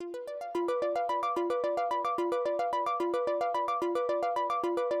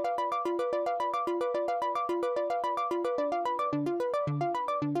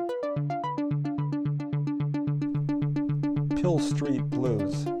Pill Street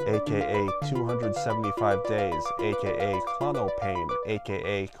Blues, aka 275 Days, aka Klonopin,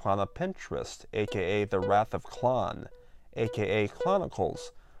 aka Klonopinterest, aka The Wrath of Klon, aka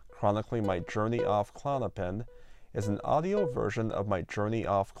Chronicles, chronicling my journey off Klonopin, is an audio version of my journey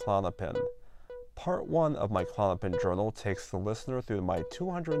off Klonopin. Part 1 of my Klonopin journal takes the listener through my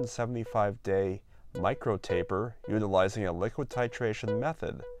 275-day microtaper utilizing a liquid titration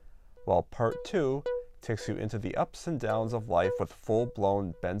method, while Part 2 takes you into the ups and downs of life with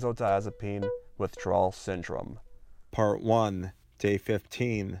full-blown benzodiazepine withdrawal syndrome. Part 1, Day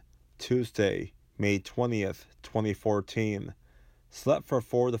 15, Tuesday, May 20th, 2014. Slept for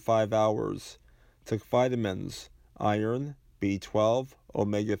 4 to 5 hours. Took vitamins, iron, B12,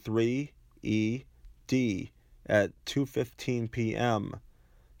 omega-3, E, D at 2:15 p.m.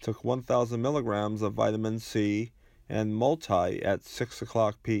 Took 1,000 milligrams of vitamin C and multi at 6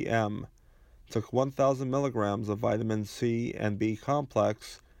 o'clock p.m. Took 1,000 milligrams of vitamin C and B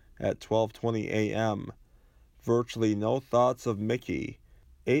complex at 12:20 a.m. Virtually no thoughts of Mickey.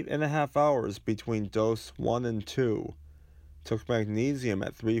 8.5 hours between dose 1 and 2. Took magnesium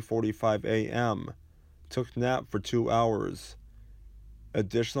at 3:45 a.m. Took nap for 2 hours.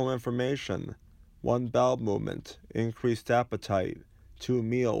 Additional information: 1 bowel movement, increased appetite, 2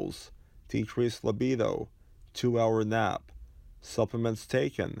 meals, decreased libido, 2-hour nap. Supplements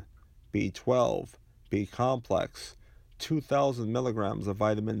taken: B12, B complex, 2,000 milligrams of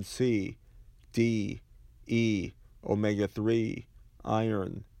vitamin C, D, E, omega-3,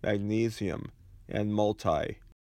 iron, magnesium, and multi.